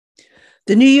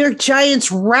The New York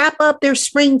Giants wrap up their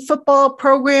spring football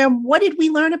program. What did we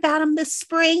learn about them this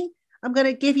spring? I'm going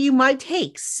to give you my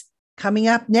takes coming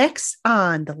up next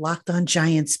on the Locked On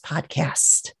Giants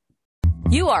podcast.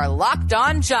 You are Locked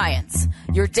On Giants,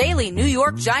 your daily New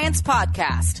York Giants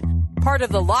podcast. Part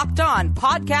of the Locked On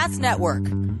Podcast Network,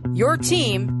 your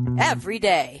team every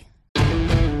day.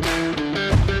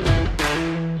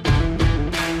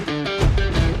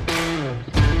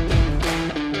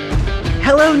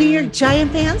 Hello, New York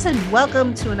Giant fans, and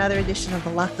welcome to another edition of the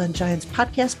Locked On Giants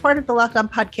podcast, part of the Locked On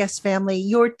Podcast family,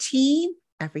 your team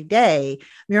every day.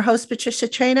 I'm your host, Patricia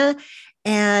Traina,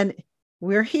 and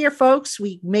we're here, folks.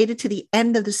 We made it to the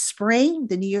end of the spring.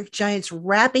 The New York Giants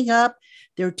wrapping up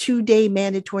their 2-day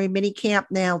mandatory minicamp.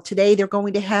 Now, today they're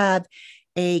going to have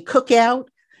a cookout,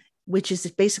 which is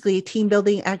basically a team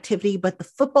building activity, but the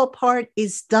football part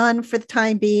is done for the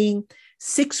time being.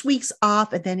 6 weeks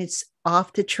off, and then it's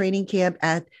off to training camp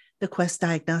at the Quest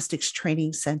Diagnostics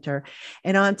Training Center.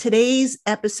 And on today's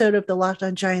episode of the Locked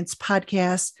On Giants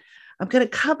podcast, I'm going to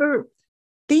cover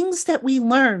things that we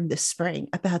learned this spring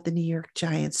about the New York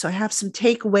Giants. So I have some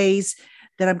takeaways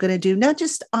that I'm going to do, not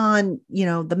just on,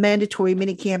 the mandatory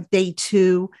minicamp day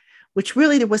 2, which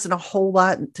really there wasn't a whole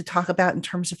lot to talk about in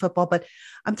terms of football, but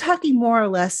I'm talking more or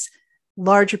less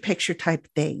larger picture type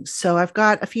things. So I've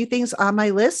got a few things on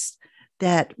my list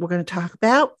that we're going to talk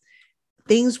about,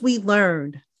 things we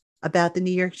learned about the New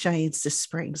York Giants this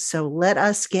spring. So let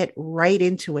us get right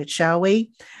into it, shall we?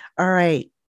 All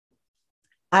right.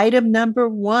 Item number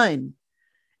 1.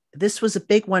 This was a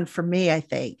big one for me, I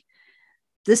think.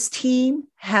 This team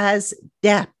has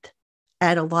depth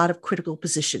at a lot of critical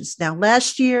positions. Now,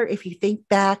 last year, if you think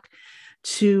back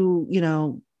to,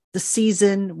 the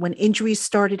season when injuries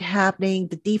started happening,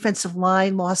 the defensive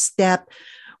line lost depth,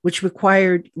 which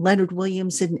required Leonard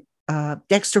Williams and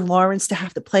Dexter Lawrence to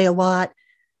have to play a lot,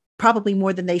 probably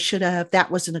more than they should have.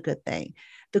 That wasn't a good thing.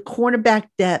 The cornerback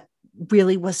depth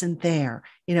really wasn't there.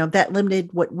 That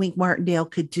limited what Wink Martindale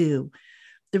could do.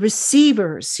 The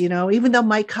receivers, even though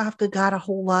Mike Kafka got a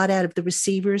whole lot out of the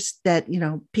receivers that,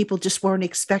 people just weren't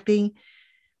expecting,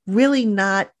 really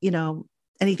not,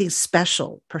 anything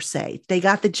special per se. They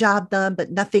got the job done, but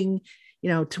nothing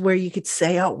to where you could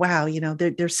say, oh, wow,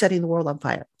 they're setting the world on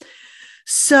fire.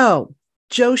 So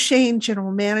Joe Shane,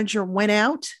 general manager, went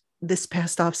out this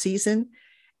past offseason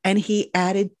and he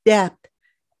added depth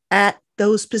at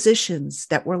those positions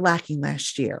that were lacking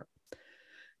last year.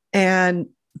 And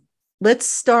let's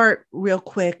start real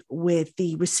quick with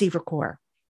the receiver core.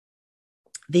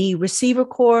 The receiver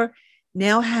core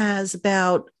now has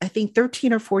about, I think,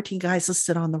 13 or 14 guys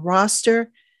listed on the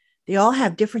roster. They all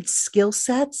have different skill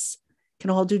sets, can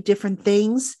all do different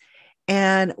things.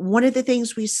 And one of the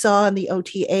things we saw in the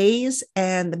OTAs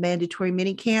and the mandatory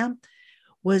minicamp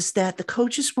was that the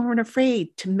coaches weren't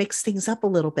afraid to mix things up a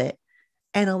little bit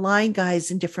and align guys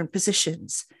in different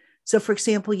positions. So, for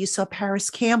example, you saw Paris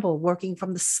Campbell working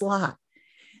from the slot.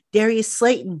 Darius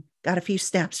Slayton got a few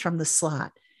snaps from the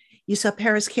slot. You saw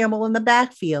Paris Campbell in the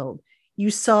backfield.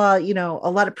 You saw, a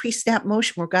lot of pre-snap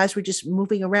motion where guys were just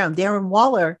moving around. Darren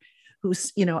Waller,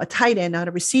 who's, a tight end, not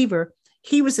a receiver,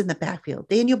 he was in the backfield.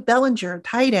 Daniel Bellinger,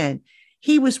 tight end,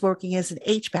 he was working as an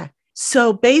H-back.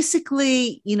 So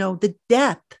basically, the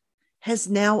depth has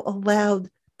now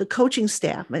allowed the coaching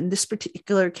staff, in this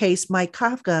particular case, Mike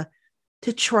Kafka,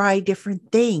 to try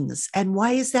different things. And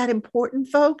why is that important,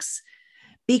 folks?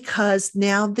 Because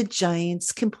now the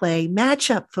Giants can play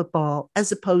matchup football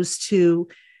as opposed to,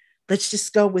 let's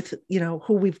just go with,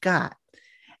 who we've got.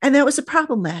 And that was a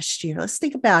problem last year. Let's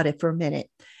think about it for a minute.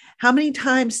 How many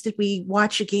times did we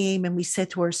watch a game and we said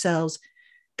to ourselves,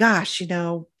 gosh,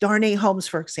 Darnay Holmes,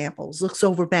 for example, looks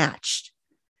overmatched.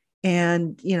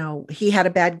 And, he had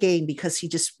a bad game because he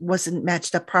just wasn't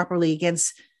matched up properly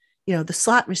against, the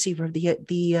slot receiver of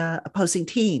the opposing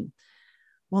team.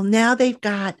 Well, now they've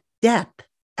got depth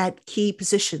at key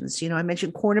positions. I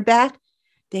mentioned cornerback.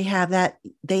 They have that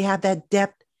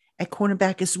depth at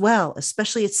cornerback as well,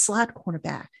 especially at slot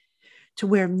cornerback, to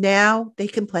where now they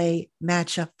can play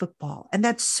matchup football. And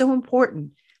that's so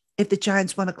important if the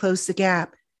Giants want to close the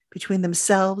gap between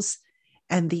themselves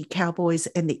and the Cowboys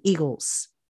and the Eagles.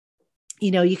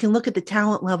 You can look at the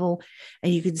talent level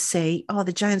and you can say, oh,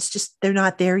 the Giants they're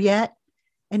not there yet.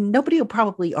 And nobody will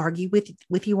probably argue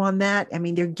with you on that. I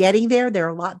mean, they're getting there. They're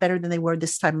a lot better than they were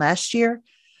this time last year.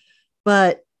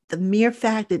 But the mere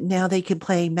fact that now they can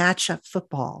play matchup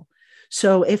football.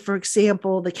 So if, for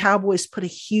example, the Cowboys put a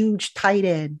huge tight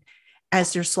end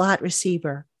as their slot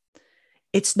receiver,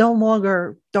 it's no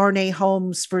longer Darnay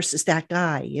Holmes versus that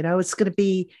guy. It's going to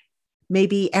be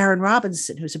maybe Aaron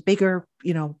Robinson, who's a bigger,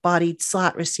 bodied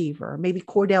slot receiver, or maybe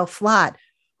Cordell Flott,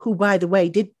 who, by the way,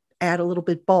 did add a little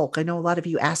bit bulk. I know a lot of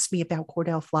you asked me about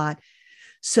Cordell Flott.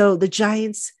 So the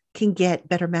Giants can get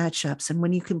better matchups. And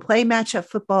when you can play matchup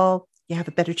football, you have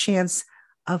a better chance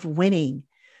of winning.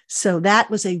 So that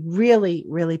was a really,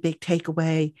 really big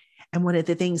takeaway. And one of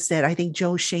the things that I think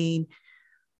Joe Schoen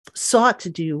sought to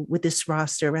do with this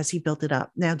roster as he built it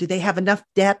up. Now, do they have enough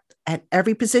depth at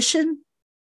every position?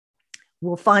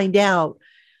 We'll find out.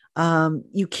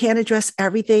 You can't address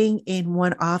everything in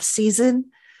one off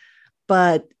season,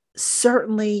 but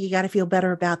certainly you got to feel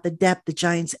better about the depth the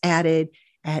Giants added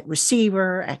at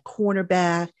receiver, at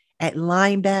cornerback, at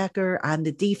linebacker, on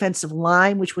the defensive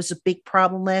line, which was a big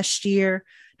problem last year.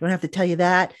 Don't have to tell you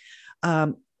that.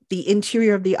 The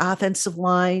interior of the offensive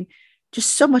line,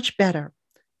 just so much better.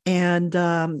 And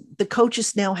the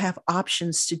coaches now have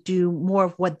options to do more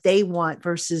of what they want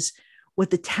versus what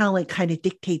the talent kind of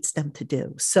dictates them to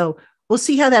do. So we'll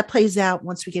see how that plays out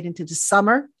once we get into the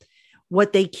summer,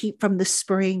 what they keep from the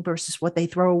spring versus what they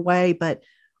throw away. But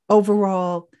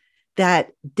overall,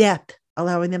 that depth,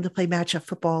 allowing them to play matchup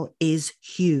football, is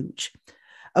huge.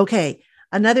 Okay,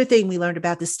 another thing we learned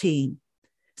about this team,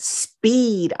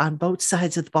 speed on both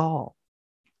sides of the ball.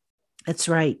 That's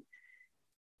right.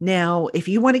 Now, if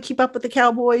you want to keep up with the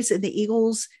Cowboys and the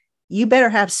Eagles, you better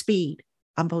have speed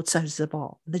on both sides of the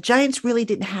ball. The Giants really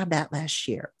didn't have that last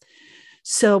year.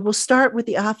 So we'll start with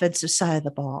the offensive side of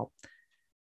the ball.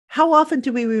 How often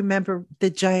do we remember the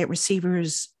Giant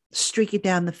receivers streaking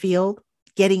down the field,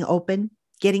 getting open,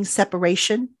 getting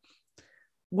separation?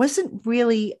 Wasn't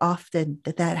really often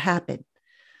that happened.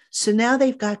 So now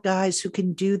they've got guys who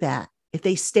can do that. If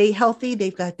they stay healthy,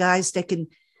 they've got guys that can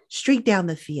streak down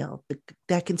the field,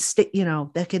 that can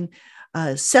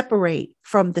separate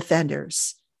from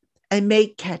defenders and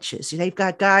make catches. They've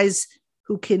got guys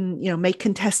who can, make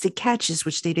contested catches,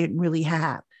 which they didn't really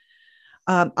have.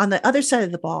 On the other side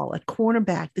of the ball, at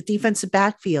cornerback, the defensive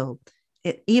backfield,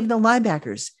 even the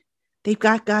linebackers, they've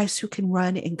got guys who can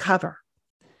run and cover.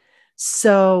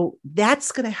 So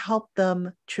that's going to help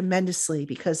them tremendously,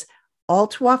 because all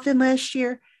too often last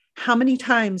year, how many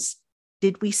times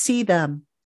did we see them,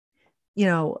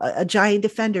 a giant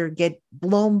defender get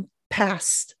blown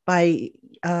past by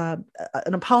an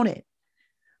opponent?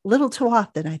 Little too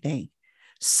often, I think.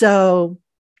 So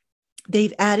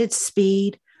they've added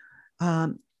speed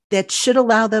that should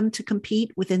allow them to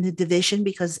compete within the division,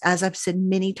 because as I've said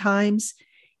many times,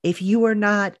 if you are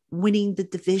not winning the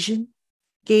division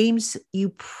games, you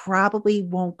probably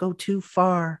won't go too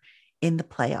far in the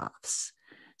playoffs.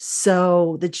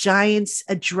 So the Giants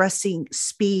addressing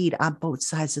speed on both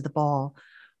sides of the ball,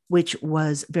 which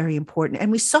was very important.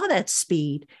 And we saw that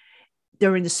speed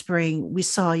during the spring. We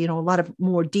saw, a lot of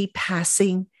more deep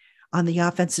passing on the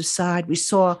offensive side. We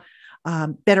saw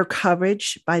better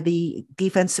coverage by the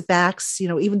defensive backs,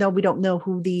 even though we don't know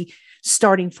who the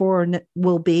starting four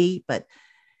will be, but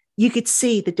you could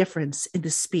see the difference in the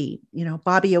speed.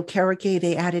 Bobby Okereke,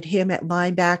 they added him at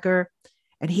linebacker,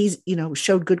 and he's,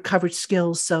 showed good coverage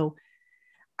skills. So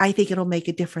I think it'll make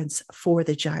a difference for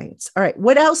the Giants. All right.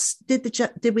 What else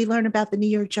did we learn about the New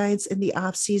York Giants in the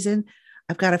offseason?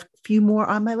 I've got a few more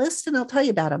on my list, and I'll tell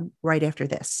you about them right after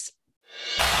this.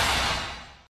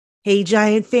 Hey,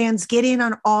 Giant fans, get in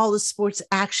on all the sports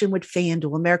action with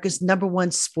FanDuel, America's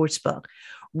 #1 sports book.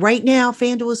 Right now,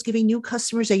 FanDuel is giving new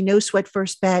customers a no-sweat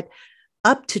first bet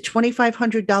up to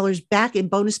 $2,500 back in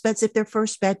bonus bets if their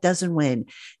first bet doesn't win.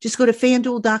 Just go to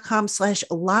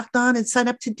FanDuel.com/lockedon and sign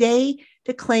up today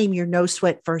to claim your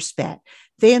no-sweat first bet.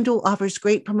 FanDuel offers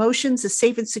great promotions, a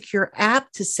safe and secure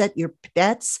app to set your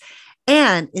bets,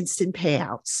 and instant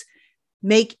payouts.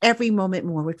 Make every moment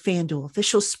more with FanDuel,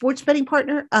 official sports betting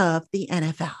partner of the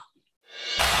NFL.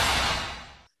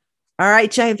 All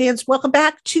right, Giant fans, welcome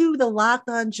back to the Locked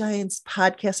On Giants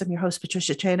podcast. I'm your host,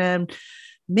 Patricia Chena.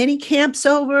 Mini camp's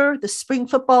over. The spring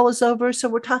football is over. So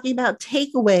we're talking about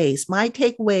takeaways, my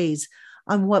takeaways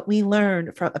on what we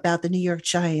learned about the New York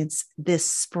Giants this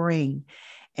spring.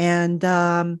 And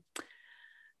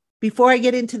before I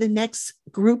get into the next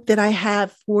group that I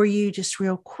have for you, just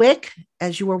real quick,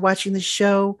 as you are watching the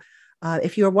show,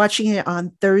 if you are watching it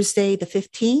on Thursday, the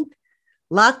 15th,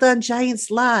 Locked On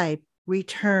Giants Live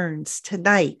returns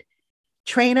tonight.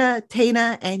 Trina,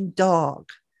 Tana, and Dog.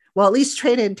 Well, at least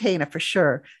Trina and Tana for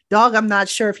sure. Dog, I'm not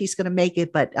sure if he's going to make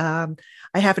it, but I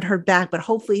haven't heard back, but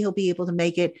hopefully he'll be able to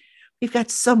make it. We've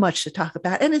got so much to talk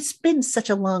about, and it's been such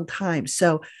a long time.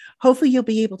 So hopefully you'll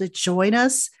be able to join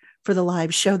us for the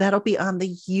live show. That'll be on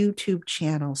the YouTube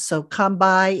channel. So come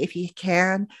by if you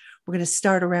can. We're going to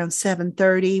start around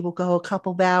 7:30. We'll go a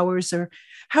couple of hours or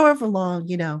however long,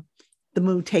 the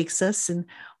mood takes us. And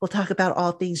we'll talk about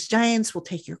all things Giants. We'll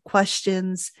take your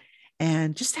questions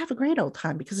and just have a great old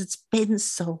time because it's been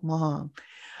so long.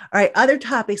 All right, other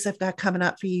topics I've got coming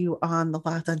up for you on the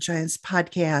Locked On Giants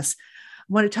podcast. I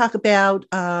want to talk about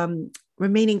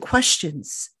remaining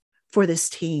questions for this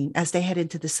team as they head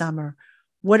into the summer.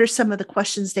 What are some of the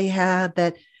questions they have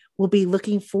that we'll be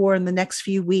looking for in the next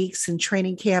few weeks in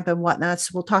training camp and whatnot?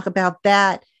 So we'll talk about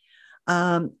that.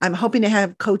 I'm hoping to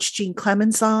have Coach Gene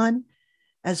Clemens on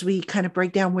as we kind of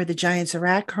break down where the Giants are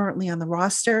at currently on the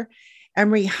roster.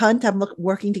 Emery Hunt, I'm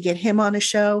working to get him on a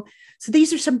show. So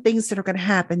these are some things that are going to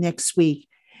happen next week.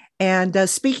 And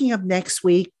speaking of next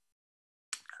week,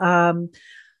 I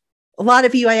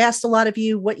asked a lot of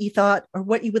you what you thought or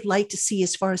what you would like to see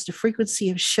as far as the frequency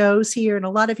of shows here. And a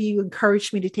lot of you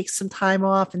encouraged me to take some time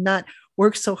off and not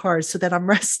work so hard so that I'm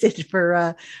rested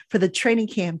for the training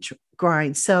camp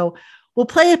grind. So we'll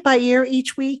play it by ear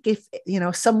each week. If,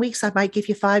 some weeks I might give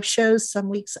you 5 shows. Some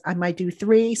weeks I might do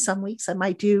 3. Some weeks I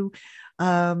might do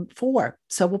 4.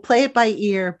 So we'll play it by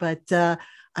ear, but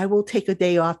I will take a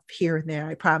day off here and there,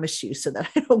 I promise you, so that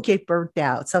I don't get burnt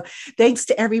out. So thanks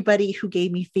to everybody who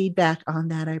gave me feedback on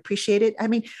that. I appreciate it. I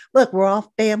mean, look, we're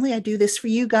all family. I do this for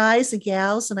you guys and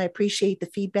gals, and I appreciate the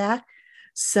feedback.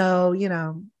 So,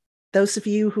 those of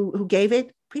you who gave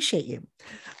it, appreciate you.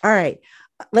 All right,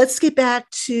 let's get back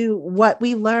to what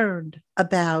we learned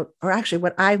about, or actually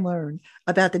what I learned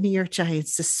about the New York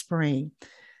Giants this spring.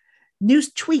 New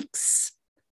tweaks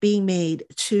being made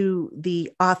to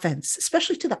the offense,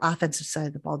 especially to the offensive side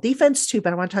of the ball. Defense too,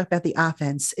 but I want to talk about the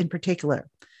offense in particular.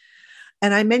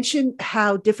 And I mentioned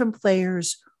how different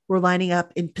players were lining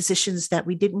up in positions that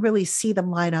we didn't really see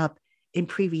them line up in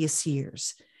previous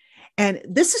years. And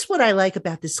this is what I like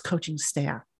about this coaching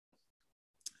staff.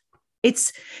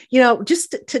 It's,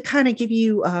 just to kind of give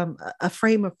you a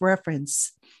frame of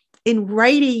reference, in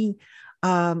writing,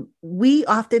 we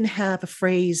often have a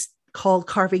phrase called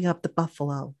carving up the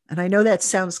buffalo. And I know that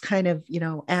sounds kind of,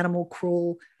 animal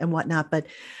cruel and whatnot, but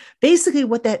basically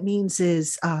what that means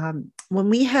is when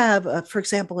we have, for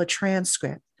example, a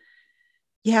transcript,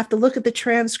 you have to look at the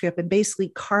transcript and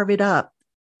basically carve it up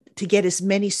to get as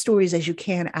many stories as you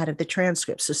can out of the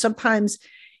transcript. So sometimes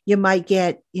you might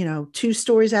get, 2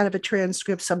 stories out of a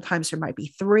transcript. Sometimes there might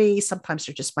be 3. Sometimes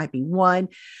there just might be 1.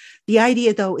 The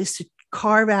idea, though, is to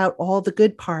carve out all the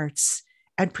good parts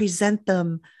and present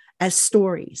them as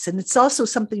stories. And it's also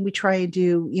something we try and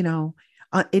do,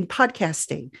 in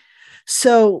podcasting.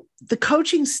 So the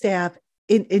coaching staff,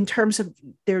 in terms of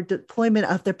their deployment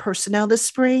of their personnel this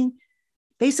spring,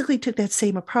 basically took that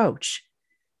same approach.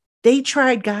 They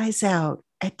tried guys out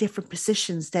at different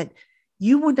positions that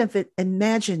you wouldn't have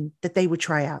imagined that they would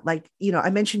try out. Like, I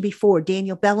mentioned before,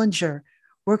 Daniel Bellinger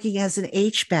working as an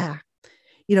H-back,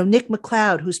 Nick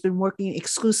McLeod, who's been working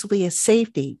exclusively as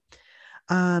safety,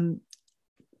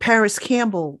 Paris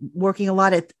Campbell working a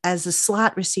lot as a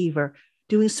slot receiver,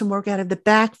 doing some work out of the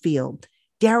backfield.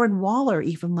 Darren Waller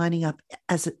even lining up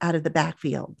out of the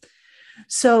backfield.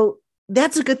 So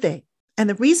that's a good thing. And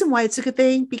the reason why it's a good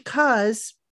thing,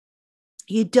 because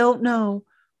you don't know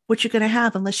what you're going to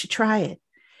have unless you try it.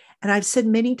 And I've said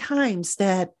many times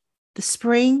that the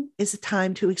spring is a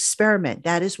time to experiment.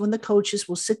 That is when the coaches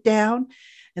will sit down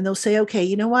and they'll say, okay,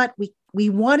 you know what? We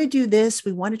want to do this.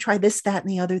 We want to try this, that,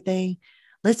 and the other thing.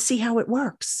 Let's see how it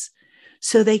works.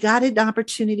 So they got an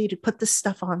opportunity to put this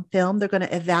stuff on film. They're going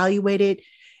to evaluate it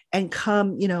and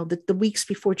come, the weeks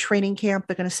before training camp,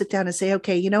 they're going to sit down and say,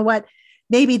 okay, you know what?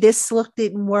 Maybe this look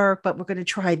didn't work, but we're going to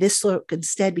try this look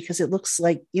instead because it looks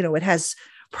like, it has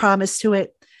promise to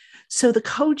it. So the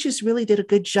coaches really did a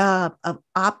good job of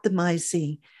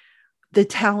optimizing the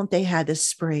talent they had this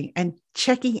spring and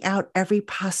checking out every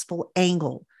possible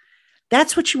angle.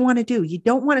 That's what you want to do. You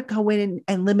don't want to go in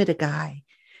and limit a guy.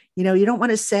 You don't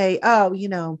want to say, oh,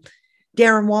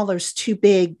 Darren Waller's too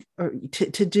big or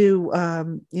to do,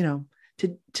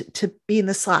 to be in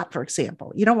the slot, for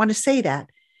example. You don't want to say that.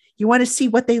 You want to see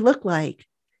what they look like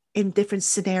in different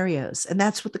scenarios. And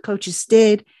that's what the coaches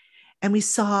did. And we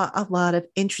saw a lot of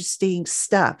interesting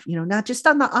stuff, not just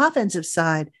on the offensive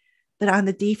side, but on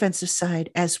the defensive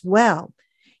side as well.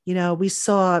 We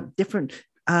saw different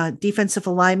defensive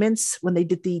alignments when they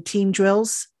did the team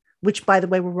drills, which, by the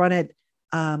way, were run at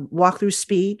walkthrough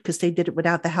speed because they did it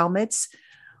without the helmets.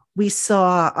 We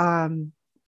saw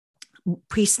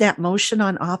pre-snap motion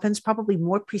on offense, probably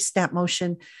more pre-snap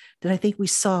motion than I think we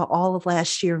saw all of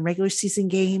last year in regular season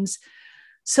games.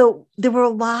 So there were a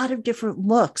lot of different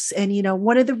looks. And,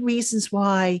 one of the reasons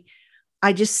why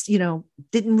I just,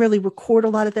 didn't really record a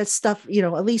lot of that stuff,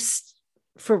 at least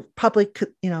for public,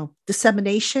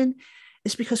 dissemination,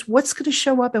 is because what's going to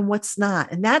show up and what's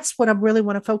not. And that's what I really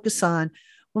want to focus on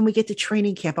when we get to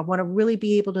training camp. I want to really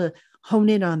be able to hone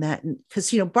in on that. And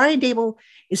because, Brian Dable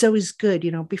is always good,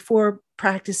 before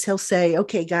practice, he'll say,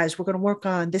 okay, guys, we're going to work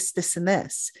on this, this, and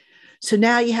this. So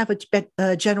now you have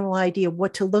a general idea of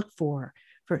what to look for.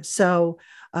 So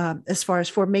as far as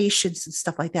formations and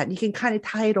stuff like that, and you can kind of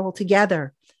tie it all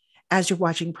together as you're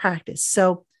watching practice.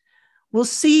 So we'll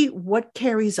see what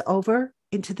carries over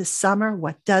into the summer,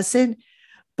 what doesn't,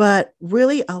 but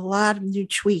really a lot of new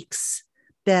tweaks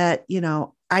that,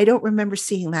 I don't remember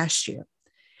seeing last year.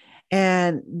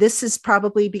 And this is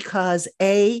probably because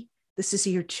this is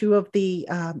year 2 of the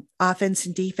offense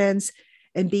and defense,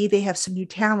 and B, they have some new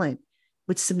talent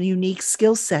with some unique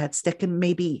skill sets that can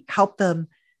maybe help them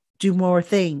do more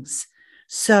things.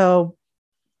 So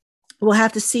we'll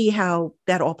have to see how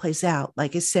that all plays out.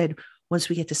 Like I said, once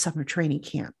we get to summer training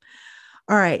camp.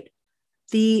 All right.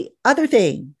 The other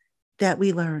thing that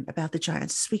we learned about the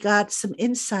Giants, we got some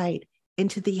insight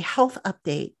into the health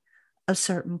update of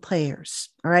certain players.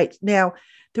 All right. Now,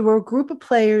 there were a group of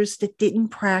players that didn't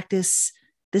practice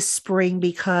this spring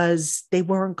because they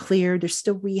weren't cleared. They're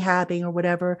still rehabbing or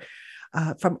whatever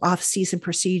from off-season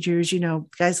procedures.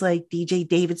 Guys like DJ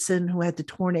Davidson, who had the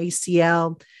torn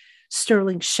ACL,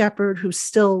 Sterling Shepard, who's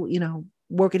still,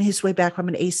 working his way back from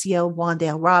an ACL,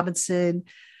 Wan'Dale Robinson,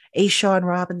 Ashawn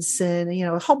Robinson,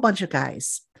 a whole bunch of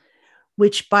guys,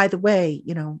 which, by the way,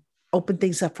 opened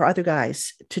things up for other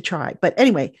guys to try. But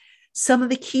anyway, some of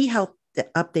the key health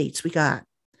updates we got.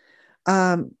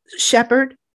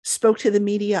 Shepard spoke to the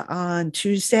media on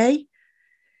Tuesday,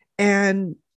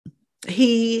 and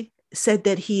he said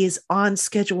that he is on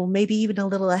schedule, maybe even a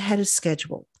little ahead of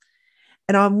schedule.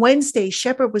 And on Wednesday,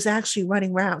 Shepard was actually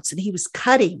running routes and he was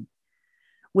cutting,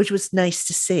 which was nice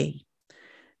to see.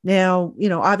 Now,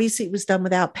 obviously it was done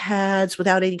without pads,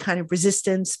 without any kind of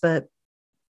resistance, but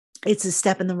it's a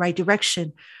step in the right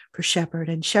direction for Shepard.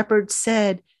 And Shepard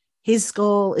said his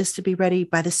goal is to be ready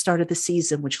by the start of the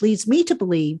season, which leads me to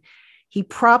believe he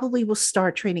probably will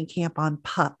start training camp on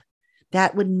PUP.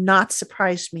 That would not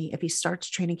surprise me if he starts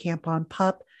training camp on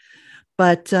PUP.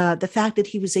 But the fact that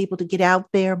he was able to get out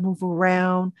there, move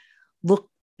around, look,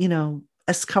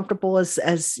 as comfortable as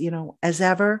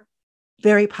ever,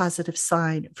 very positive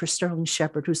sign for Sterling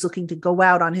Shepard, who's looking to go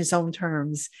out on his own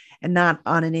terms and not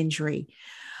on an injury.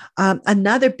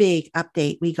 Another big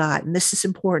update we got, and this is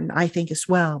important, I think, as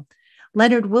well.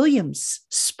 Leonard Williams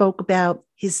spoke about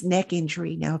his neck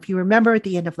injury. Now, if you remember at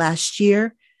the end of last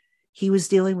year, he was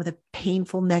dealing with a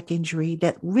painful neck injury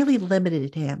that really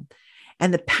limited him.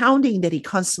 And the pounding that he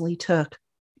constantly took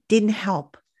didn't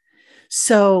help.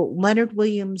 So Leonard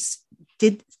Williams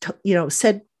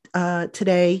said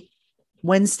today,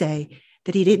 Wednesday,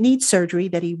 that he didn't need surgery,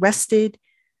 that he rested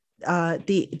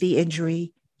the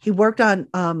injury. He worked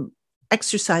on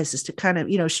exercises to kind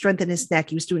of, strengthen his neck.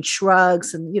 He was doing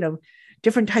shrugs and,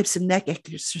 different types of neck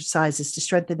exercises to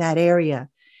strengthen that area.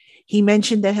 He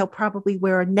mentioned that he'll probably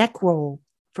wear a neck roll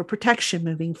for protection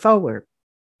moving forward.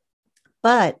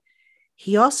 But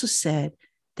he also said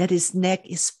that his neck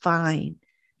is fine,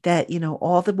 that,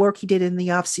 all the work he did in the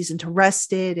offseason to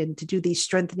rest it and to do these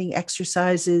strengthening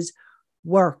exercises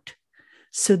worked.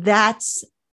 So that's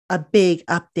a big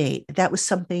update. That was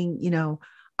something,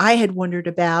 I had wondered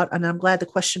about, and I'm glad the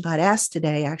question got asked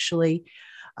today, actually,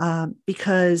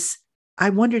 because I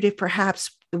wondered if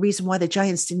perhaps the reason why the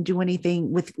Giants didn't do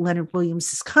anything with Leonard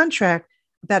Williams' contract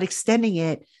about extending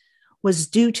it was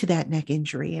due to that neck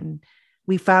injury. And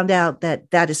we found out that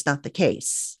that is not the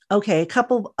case. Okay, a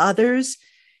couple of others.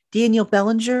 Daniel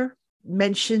Bellinger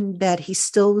mentioned that he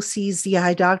still sees the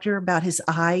eye doctor about his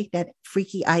eye, that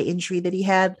freaky eye injury that he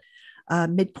had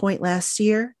midpoint last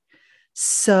year.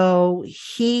 So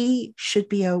he should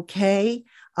be okay.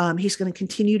 He's going to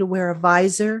continue to wear a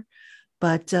visor,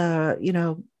 but,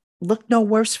 look no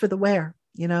worse for the wear.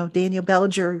 Daniel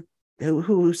Bellinger,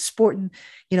 who's sporting,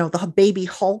 the baby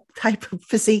Hulk type of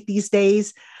physique these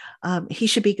days, he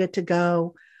should be good to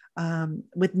go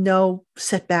with no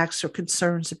setbacks or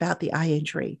concerns about the eye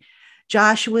injury.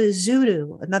 Joshua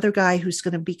Zudu, another guy who's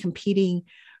going to be competing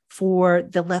for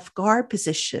the left guard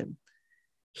position.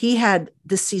 He had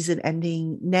this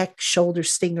season-ending neck, shoulder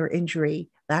stinger injury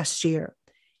last year.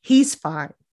 He's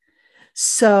fine.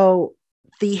 So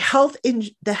the health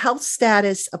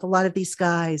status of a lot of these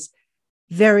guys,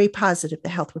 very positive, the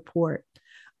health report.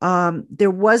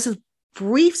 There was a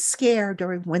brief scare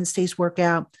during Wednesday's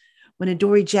workout when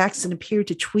Adoree Jackson appeared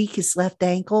to tweak his left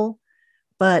ankle,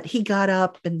 but he got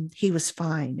up and he was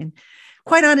fine. And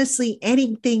quite honestly,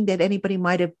 anything that anybody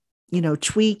might have,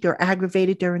 tweaked or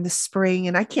aggravated during the spring,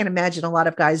 and I can't imagine a lot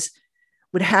of guys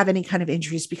would have any kind of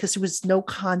injuries because there was no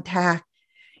contact.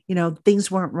 Things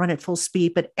weren't run at full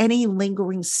speed, but any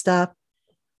lingering stuff,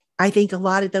 I think a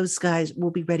lot of those guys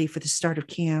will be ready for the start of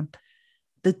camp.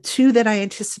 The two that I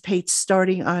anticipate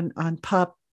starting on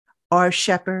PUP are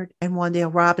Shepard and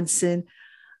Wan'Dale Robinson.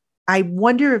 I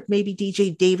wonder if maybe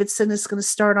DJ Davidson is going to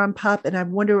start on PUP, and I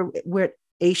wonder where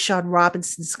Ashawn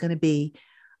Robinson is going to be.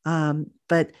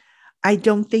 But I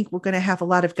don't think we're going to have a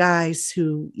lot of guys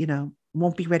who,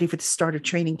 won't be ready for the start of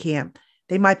training camp.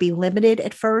 They might be limited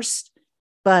at first,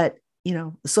 but,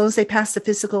 as long as they pass the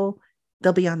physical,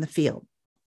 they'll be on the field.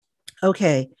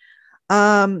 Okay.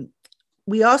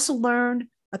 We also learned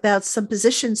about some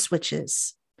position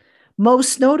switches.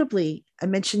 Most notably, I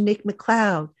mentioned Nick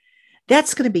McLeod.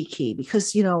 That's going to be key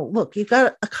because, look, you've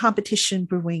got a competition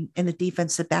brewing in the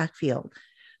defensive backfield.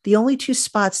 The only two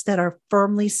spots that are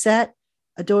firmly set,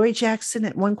 Adoree Jackson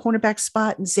at one cornerback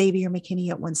spot and Xavier McKinney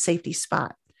at one safety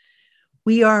spot.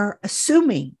 We are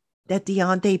assuming that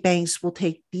Deonte Banks will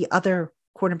take the other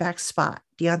cornerback spot.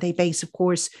 Deonte Banks, of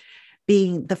course,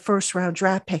 being the first-round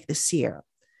draft pick this year.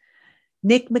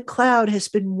 Nick McLeod has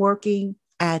been working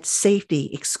at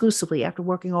safety exclusively after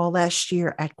working all last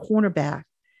year at cornerback.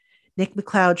 Nick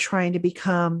McLeod trying to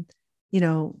become,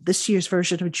 this year's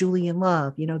version of Julian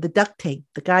Love, the duct tape,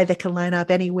 the guy that can line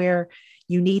up anywhere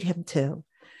you need him to.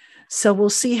 So we'll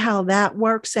see how that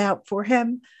works out for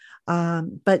him.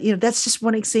 But, that's just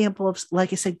one example of,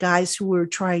 like I said, guys who are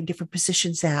trying different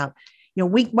positions out.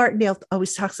 Wink Martindale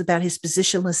always talks about his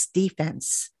positionless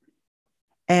defense.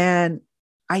 And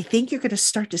I think you're going to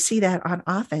start to see that on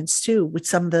offense too, with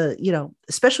some of the,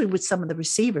 especially with some of the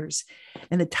receivers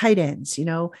and the tight ends,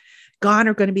 gone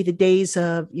are going to be the days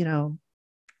of,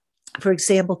 for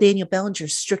example, Daniel Bellinger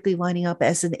strictly lining up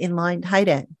as an inline tight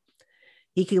end.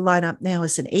 He could line up now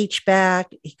as an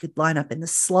H-back. He could line up in the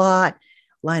slot,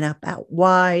 line up out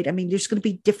wide. I mean, there's going to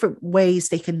be different ways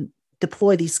they can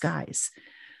deploy these guys.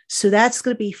 So that's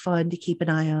going to be fun to keep an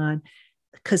eye on.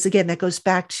 Because again, that goes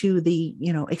back to the,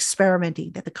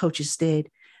 experimenting that the coaches did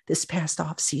this past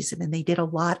off season, and they did a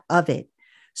lot of it.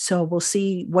 So we'll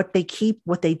see what they keep,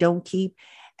 what they don't keep.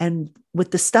 And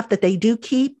with the stuff that they do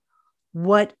keep,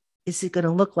 what is it going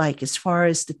to look like as far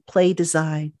as the play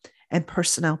design and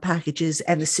personnel packages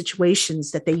and the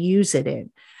situations that they use it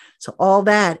in? So all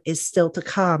that is still to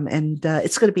come, and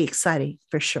it's going to be exciting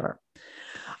for sure.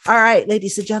 All right,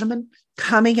 ladies and gentlemen,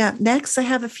 coming up next, I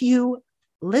have a few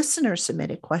listener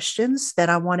submitted questions that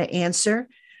I want to answer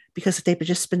because they've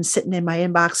just been sitting in my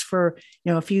inbox for,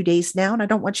 a few days now. And I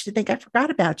don't want you to think I forgot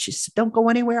about you. So don't go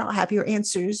anywhere. I'll have your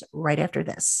answers right after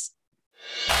this.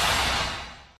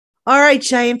 All right,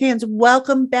 Giant fans,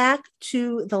 welcome back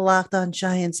to the Locked On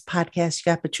Giants podcast.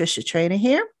 You got Patricia Traina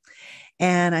here.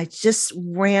 And I just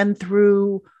ran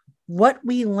through what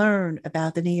we learned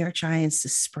about the New York Giants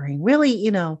this spring. Really,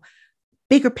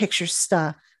 bigger picture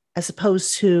stuff as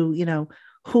opposed to,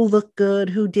 who looked good,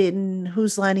 who didn't,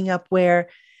 who's lining up where.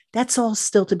 That's all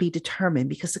still to be determined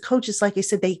because the coaches, like I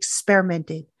said, they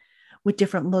experimented with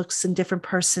different looks and different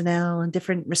personnel and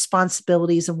different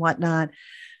responsibilities and whatnot.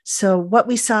 So what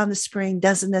we saw in the spring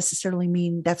doesn't necessarily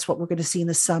mean that's what we're going to see in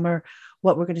the summer,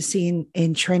 what we're going to see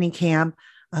in training camp,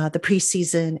 the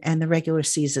preseason and the regular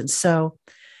season. So,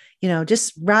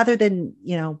 just rather than,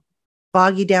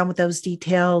 bog you down with those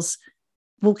details,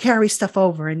 we'll carry stuff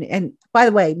over. And by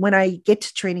the way, when I get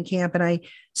to training camp and I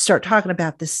start talking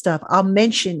about this stuff, I'll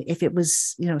mention if it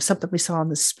was, something we saw in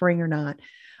the spring or not.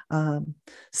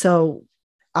 So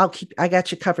I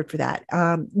got you covered for that.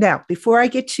 Now, before I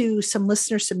get to some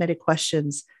listener submitted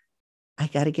questions, I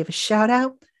got to give a shout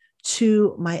out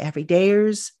to my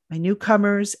everydayers, my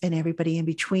newcomers, and everybody in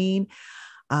between.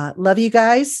 Love you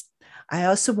guys. I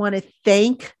also want to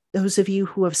thank those of you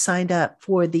who have signed up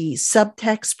for the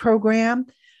subtext program,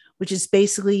 which is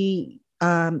basically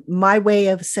my way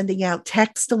of sending out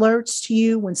text alerts to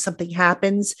you when something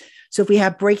happens. So if we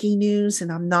have breaking news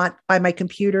and I'm not by my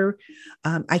computer,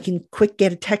 I can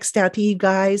get a text out to you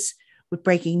guys with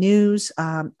breaking news.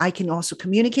 I can also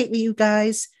communicate with you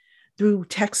guys through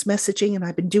text messaging. And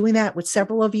I've been doing that with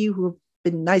several of you who have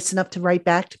been nice enough to write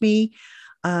back to me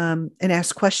and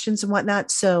ask questions and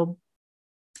whatnot. So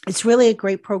it's really a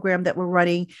great program that we're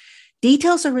running.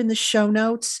 Details are in the show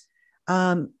notes.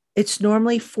 It's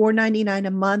normally $4.99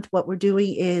 a month. What we're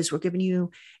doing is we're giving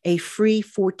you a free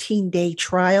 14-day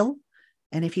trial.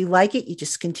 And if you like it, you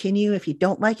just continue. If you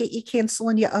don't like it, you cancel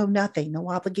and you owe nothing, no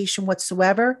obligation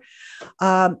whatsoever.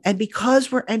 And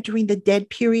because we're entering the dead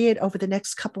period over the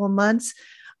next couple of months,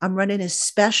 I'm running a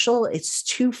special. It's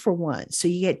 2 for 1. So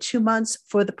you get 2 months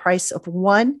for the price of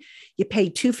one. You pay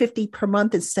 $250 per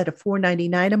month instead of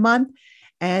 $4.99 a month.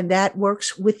 And that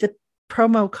works with the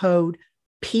promo code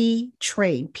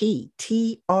PTRAIN,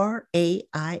 PTRAIN.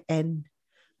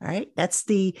 All right. That's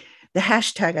the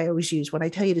hashtag I always use when I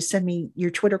tell you to send me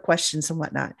your Twitter questions and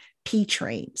whatnot,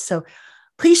 PTRAIN. So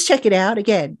please check it out.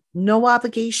 Again, no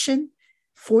obligation,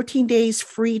 14 days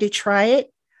free to try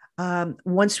it.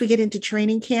 Once we get into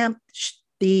training camp,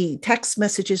 the text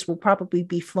messages will probably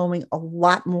be flowing a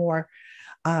lot more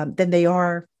than they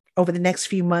are over the next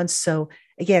few months. So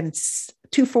again, it's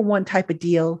 2-for-1 type of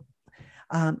deal.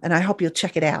 And I hope you'll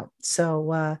check it out.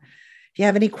 So if you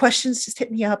have any questions, just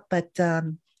hit me up. But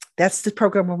that's the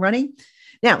program we're running.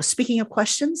 Now, speaking of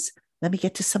questions, let me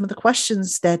get to some of the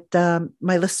questions that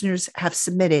my listeners have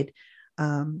submitted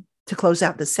to close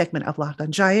out this segment of Locked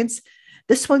on Giants.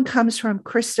 This one comes from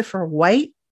Christopher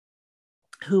White,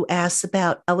 who asks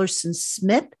about Elerson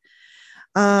Smith.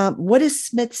 What is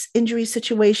Smith's injury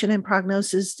situation and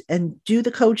prognosis? And do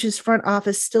the coaches' front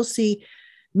office still see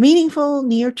meaningful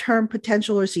near-term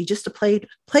potential, or is he just a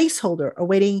placeholder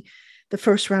awaiting the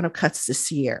first round of cuts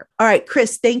this year? All right,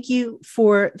 Chris, thank you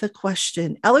for the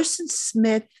question. Elerson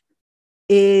Smith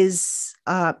is,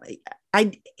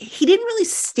 he didn't really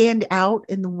stand out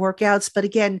in the workouts, but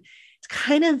again, it's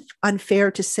kind of unfair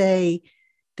to say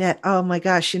that, oh my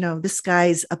gosh, this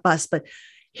guy's a bust. But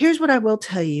here's what I will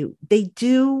tell you. They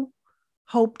do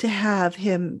hope to have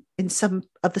him in some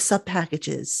of the sub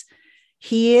packages.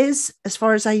 He is, as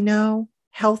far as I know,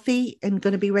 healthy and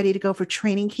going to be ready to go for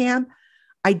training camp.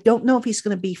 I don't know if he's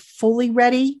going to be fully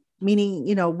ready, meaning,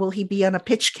 will he be on a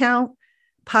pitch count?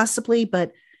 Possibly,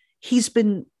 but he's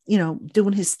been,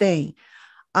 doing his thing.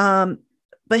 But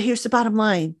here's the bottom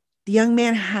line. The young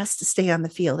man has to stay on the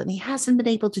field, and he hasn't been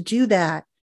able to do that,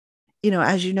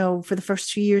 as you know, for the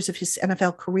first 2 years of his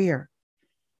NFL career.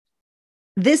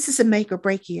 This is a make or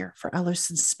break year for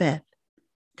Elerson Smith,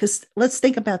 because let's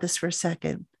think about this for a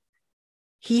second.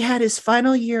 He had his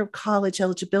final year of college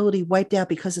eligibility wiped out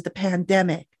because of the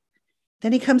pandemic.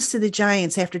 Then he comes to the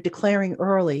Giants after declaring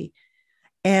early,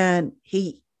 and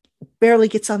he barely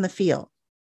gets on the field.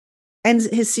 And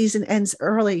his season ends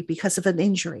early because of an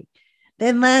injury.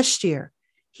 Then last year,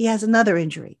 he has another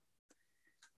injury.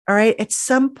 All right. At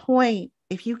some point,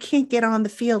 if you can't get on the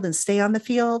field and stay on the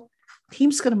field,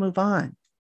 team's going to move on.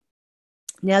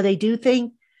 Now, they do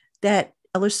think that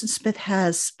Elerson Smith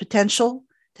has potential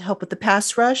to help with the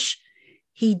pass rush.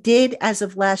 He did as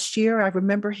of last year. I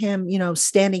remember him,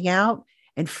 standing out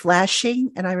and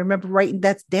flashing. And I remember writing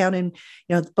that down in,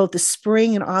 both the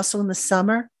spring and also in the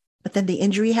summer. But then the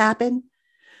injury happened.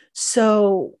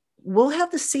 So we'll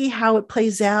have to see how it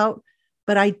plays out.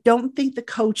 But I don't think the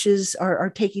coaches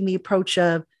are taking the approach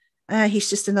of, he's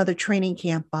just another training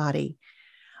camp body.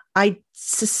 I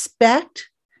suspect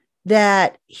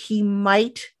that he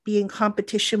might be in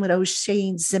competition with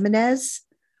O'Shane Ximenez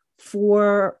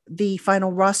for the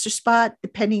final roster spot,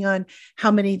 depending on how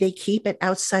many they keep at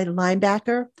outside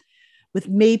linebacker, with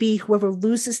maybe whoever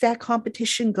loses that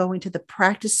competition going to the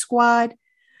practice squad.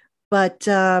 But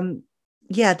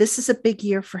this is a big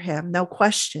year for him, no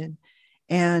question.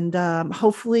 And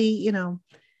hopefully,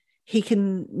 he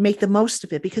can make the most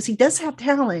of it, because he does have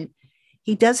talent.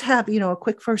 He does have, a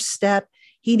quick first step.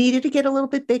 He needed to get a little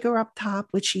bit bigger up top,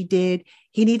 which he did.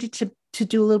 He needed to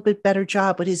do a little bit better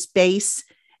job with his base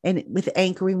and with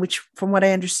anchoring, which from what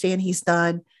I understand, he's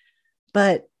done.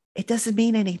 But it doesn't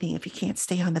mean anything if he can't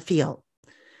stay on the field.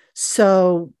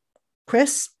 So,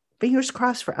 Chris, fingers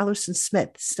crossed for Elerson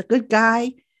Smith. He's a good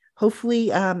guy.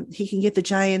 Hopefully he can get the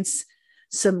Giants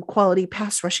some quality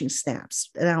pass rushing snaps.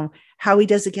 Now, how he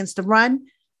does against the run,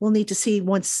 we'll need to see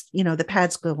once, the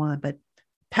pads go on. But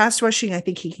pass rushing, I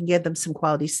think he can give them some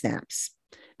quality snaps.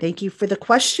 Thank you for the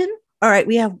question. All right,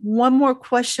 we have one more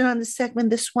question on the segment.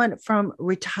 This one from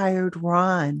retired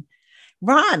Ron.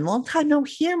 Ron, long time no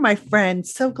hear, my friend.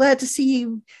 So glad to see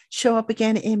you show up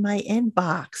again in my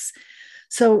inbox.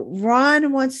 So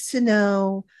Ron wants to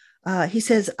know, he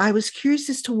says, I was curious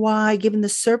as to why, given the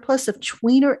surplus of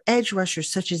tweener edge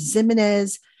rushers such as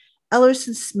Ximenez,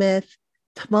 Elerson Smith,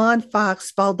 Tamon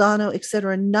Fox, Baldano,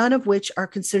 etc., none of which are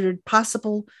considered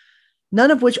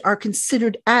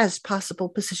as possible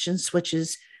position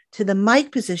switches to the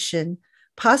Mike position,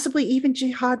 possibly even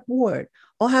Jihad Ward,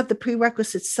 all have the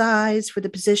prerequisite size for the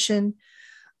position.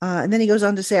 And then he goes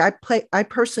on to say, I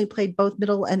personally played both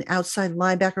middle and outside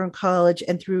linebacker in college,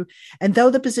 and though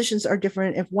the positions are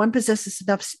different, if one possesses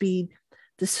enough speed,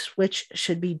 the switch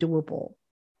should be doable.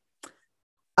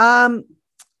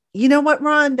 You know what,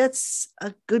 Ron? That's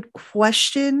a good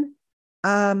question.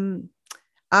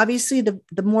 Obviously, the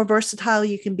more versatile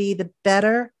you can be, the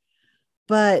better.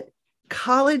 But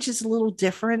college is a little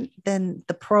different than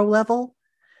the pro level.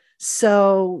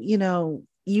 So,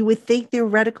 you would think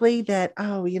theoretically that,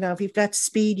 oh, if you've got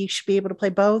speed, you should be able to play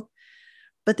both.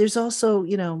 But there's also,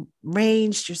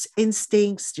 range, there's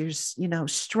instincts, there's,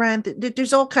 strength.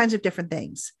 There's all kinds of different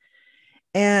things.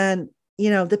 And,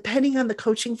 depending on the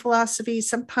coaching philosophy,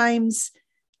 sometimes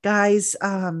guys,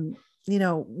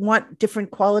 want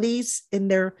different qualities in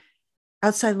their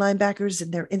outside linebackers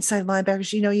and their inside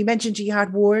linebackers. You mentioned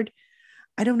Jihad Ward.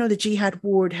 I don't know that Jihad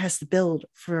Ward has the build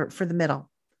for the middle.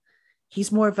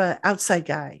 He's more of an outside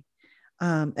guy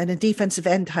and a defensive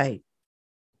end type.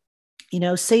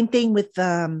 Same thing with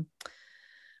Zimenez,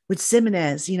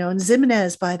 and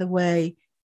Zimenez, by the way,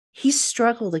 he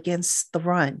struggled against the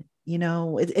run.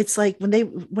 It's like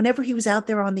whenever he was out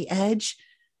there on the edge,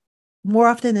 more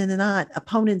often than not,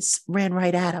 opponents ran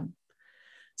right at him.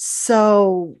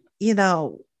 So,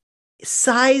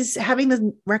 size, having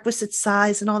the requisite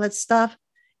size and all that stuff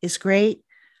is great,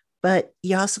 but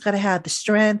you also got to have the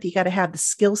strength. You got to have the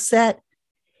skill set,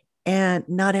 and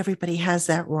not everybody has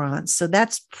that, Ron. So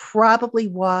that's probably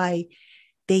why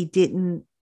they didn't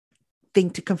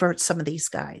think to convert some of these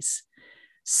guys.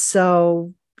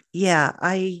 So yeah,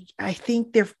 I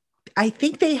think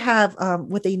they have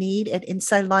what they need at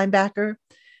inside linebacker,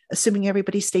 assuming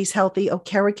everybody stays healthy.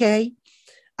 Okereke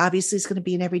obviously is going to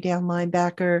be an every down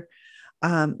linebacker.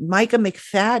 Micah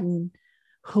McFadden,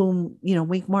 whom,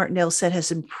 Wink Martindale said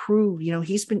has improved.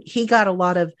 He got a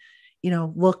lot of,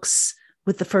 looks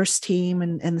with the first team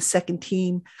and the second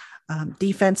team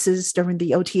defenses during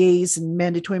the OTAs and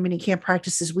mandatory minicamp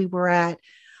practices we were at.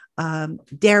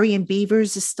 Darian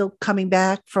Beavers is still coming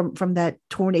back from that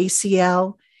torn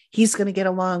ACL. He's going to get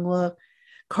a long look.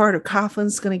 Carter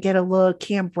Coughlin's going to get a look.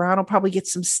 Cam Brown will probably get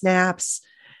some snaps.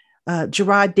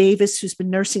 Gerard Davis, who's been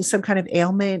nursing some kind of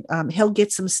ailment, he'll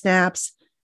get some snaps.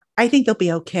 I think they'll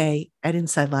be okay at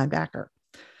inside linebacker.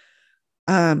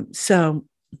 So,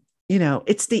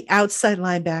 it's the outside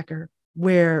linebacker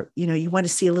where, you want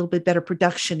to see a little bit better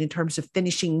production in terms of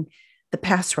finishing the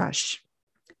pass rush.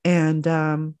 And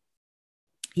I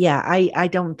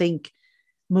don't think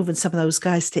moving some of those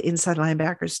guys to inside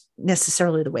linebackers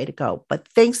necessarily the way to go. But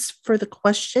thanks for the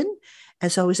question.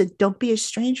 As always, don't be a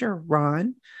stranger,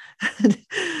 Ron.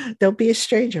 Don't be a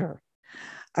stranger.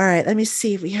 All right, let me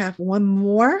see if we have one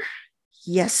more.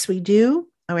 Yes, we do.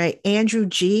 All right, Andrew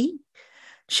G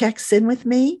checks in with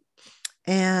me,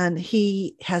 and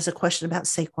he has a question about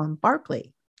Saquon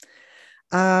Barkley.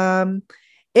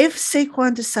 If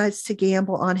Saquon decides to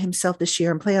gamble on himself this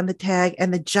year and play on the tag,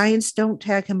 and the Giants don't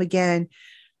tag him again,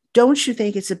 don't you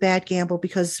think it's a bad gamble?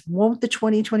 Because won't the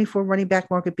 2024 running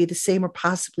back market be the same or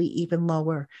possibly even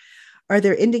lower? Are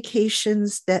there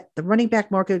indications that the running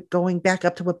back market going back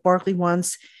up to what Barkley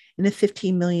wants in the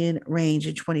 15 million range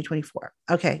in 2024?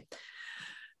 Okay.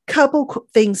 Couple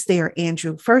things there,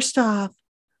 Andrew. First off,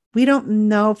 we don't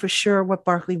know for sure what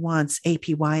Barkley wants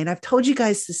APY. And I've told you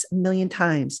guys this a million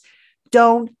times.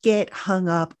 Don't get hung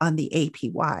up on the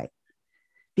APY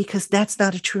because that's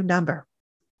not a true number.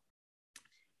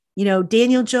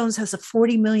 Daniel Jones has a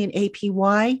 40 million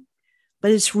APY,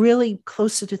 but it's really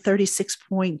closer to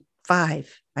 36.5,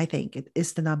 I think it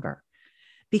is the number,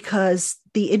 because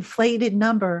the inflated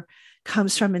number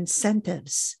comes from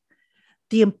incentives.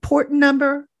 The important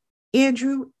number,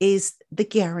 Andrew, is the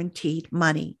guaranteed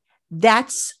money.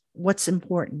 That's what's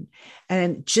important.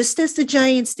 And just as the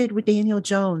Giants did with Daniel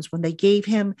Jones, when they gave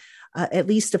him at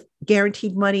least a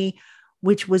guaranteed money,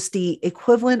 which was the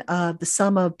equivalent of the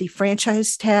sum of the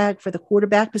franchise tag for the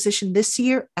quarterback position this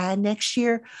year and next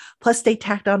year, plus they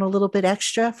tacked on a little bit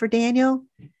extra for Daniel.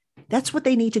 That's what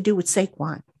they need to do with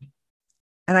Saquon.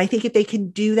 And I think if they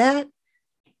can do that,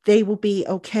 they will be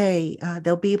okay.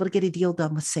 They'll be able to get a deal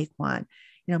done with Saquon.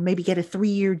 Maybe get a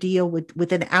 3-year deal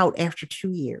with an out after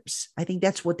 2 years. I think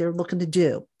that's what they're looking to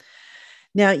do.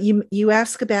 Now, you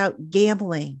ask about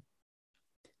gambling.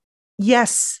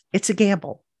 Yes, it's a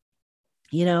gamble.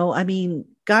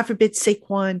 God forbid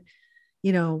Saquon,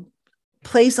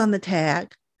 plays on the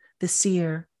tag this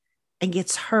year and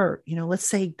gets hurt. Let's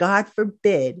say, God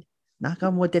forbid, knock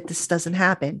on wood that this doesn't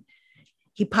happen.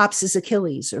 He pops his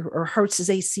Achilles or hurts his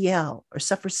ACL or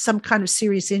suffers some kind of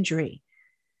serious injury.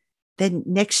 Then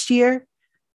next year,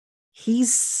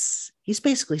 he's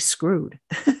basically screwed.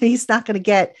 He's not going to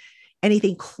get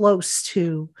anything close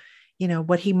to,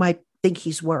 what he might think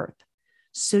he's worth.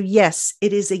 So yes,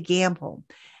 it is a gamble.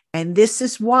 And this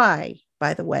is why,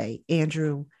 by the way,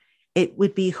 Andrew, it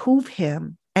would behoove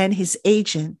him and his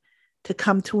agent to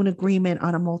come to an agreement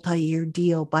on a multi-year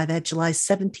deal by that July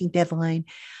 17th deadline.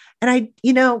 And I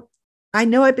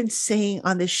know I've been saying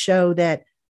on this show that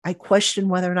I question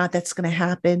whether or not that's going to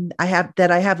happen. I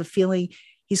have a feeling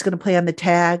he's going to play on the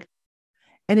tag.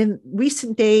 And in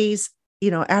recent days,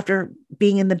 after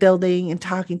being in the building and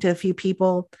talking to a few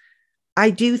people, I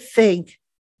do think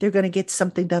they're going to get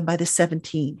something done by the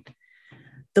 17th.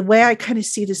 The way I kind of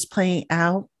see this playing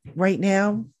out right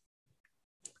now,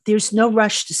 there's no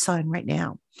rush to sign right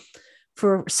now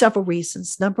for several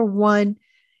reasons. Number one,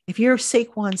 if you're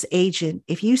Saquon's agent,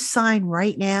 if you sign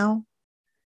right now,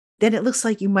 then it looks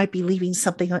like you might be leaving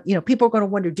something on, people are going to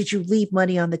wonder, did you leave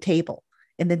money on the table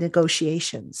in the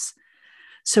negotiations?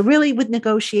 So really with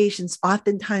negotiations,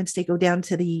 oftentimes they go down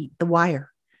to the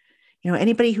wire.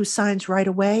 Anybody who signs right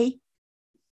away,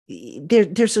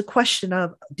 there's a question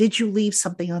of, did you leave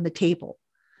something on the table?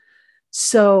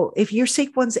 So if you're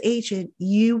Saquon's agent,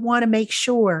 you want to make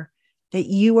sure that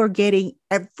you are getting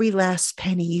every last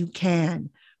penny you can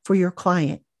for your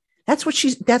client. That's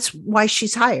why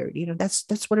she's hired.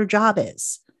 That's what her job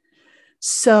is.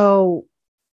 So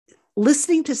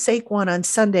listening to Saquon on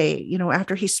Sunday,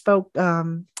 after he spoke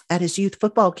at his youth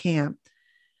football camp,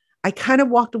 I kind of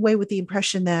walked away with the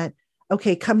impression that,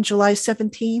 okay, come July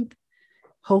 17th,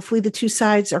 hopefully the two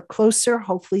sides are closer.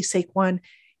 Hopefully Saquon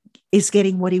is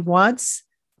getting what he wants.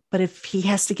 But if he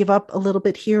has to give up a little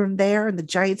bit here and there, and the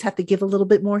Giants have to give a little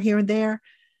bit more here and there,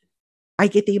 I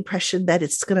get the impression that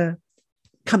it's going to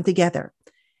come together.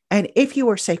 And if you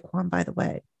are Saquon, by the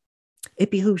way,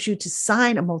 it behooves you to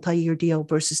sign a multi-year deal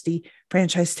versus the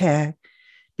franchise tag,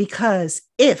 because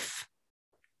if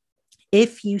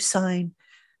you sign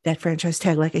that franchise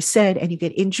tag, like I said, and you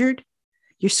get injured,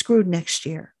 you're screwed next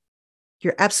year.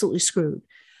 You're absolutely screwed.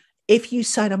 If you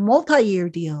sign a multi-year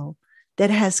deal that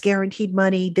has guaranteed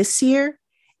money this year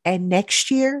and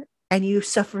next year, and you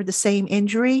suffer the same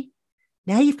injury,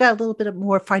 now you've got a little bit of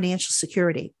more financial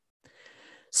security.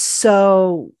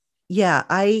 So yeah,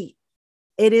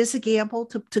 it is a gamble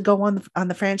to go on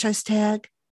the franchise tag,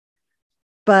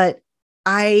 but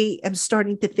I am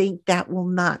starting to think that will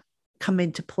not come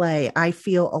into play. I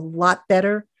feel a lot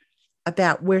better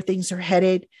about where things are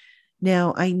headed.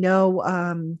 Now, I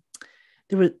know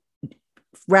there was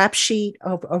rap sheet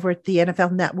over at the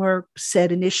NFL Network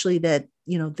said initially that,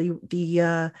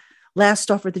 the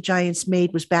last offer the Giants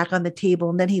made was back on the table.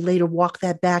 And then he later walked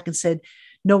that back and said,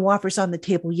 no offers on the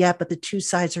table yet, but the two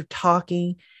sides are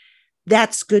talking.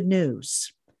 That's good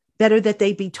news. Better that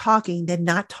they be talking than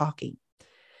not talking.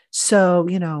 So,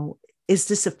 is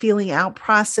this a feeling out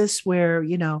process where,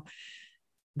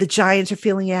 the Giants are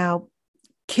feeling out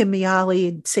Kim Miali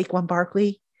and Saquon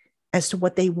Barkley as to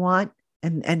what they want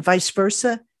and vice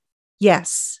versa?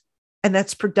 Yes. And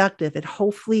that's productive. And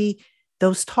hopefully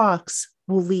those talks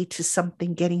will lead to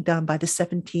something getting done by the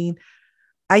 17th.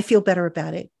 I feel better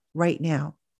about it right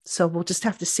now. So we'll just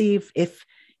have to see if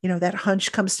that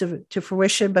hunch comes to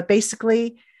fruition. But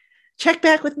basically, check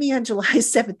back with me on July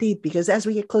 17th, because as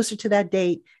we get closer to that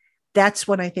date, that's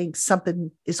when I think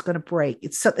something is going to break.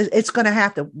 It's going to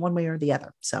happen one way or the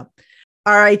other. So,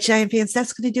 all right, Giant fans,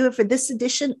 that's going to do it for this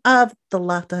edition of the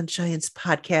Locked On Giants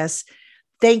podcast.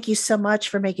 Thank you so much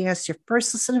for making us your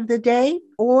first listen of the day,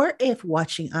 or if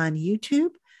watching on YouTube,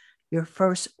 your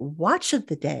first watch of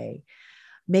the day.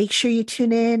 Make sure you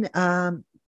tune in.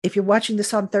 If you're watching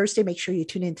this on Thursday, make sure you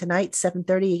tune in tonight,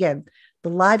 7:30. Again, the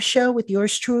live show with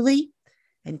yours truly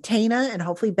and Tana, and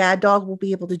hopefully Bad Dog will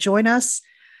be able to join us.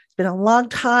 It's been a long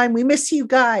time. We miss you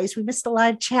guys. We miss the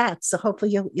live chat. So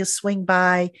hopefully you'll swing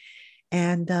by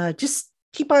and just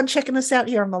keep on checking us out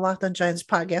here on the Locked On Giants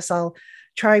podcast. I'll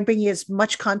try and bring you as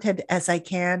much content as I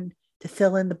can to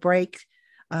fill in the break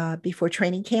before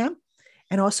training camp.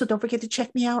 And also don't forget to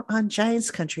check me out on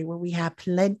Giants Country, where we have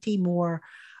plenty more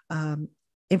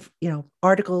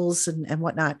articles and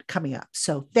whatnot coming up.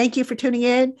 So thank you for tuning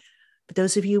in. For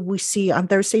those of you we see on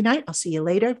Thursday night, I'll see you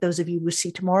later. Those of you we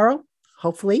see tomorrow,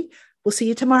 hopefully we'll see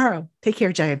you tomorrow. Take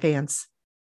care, Giant fans.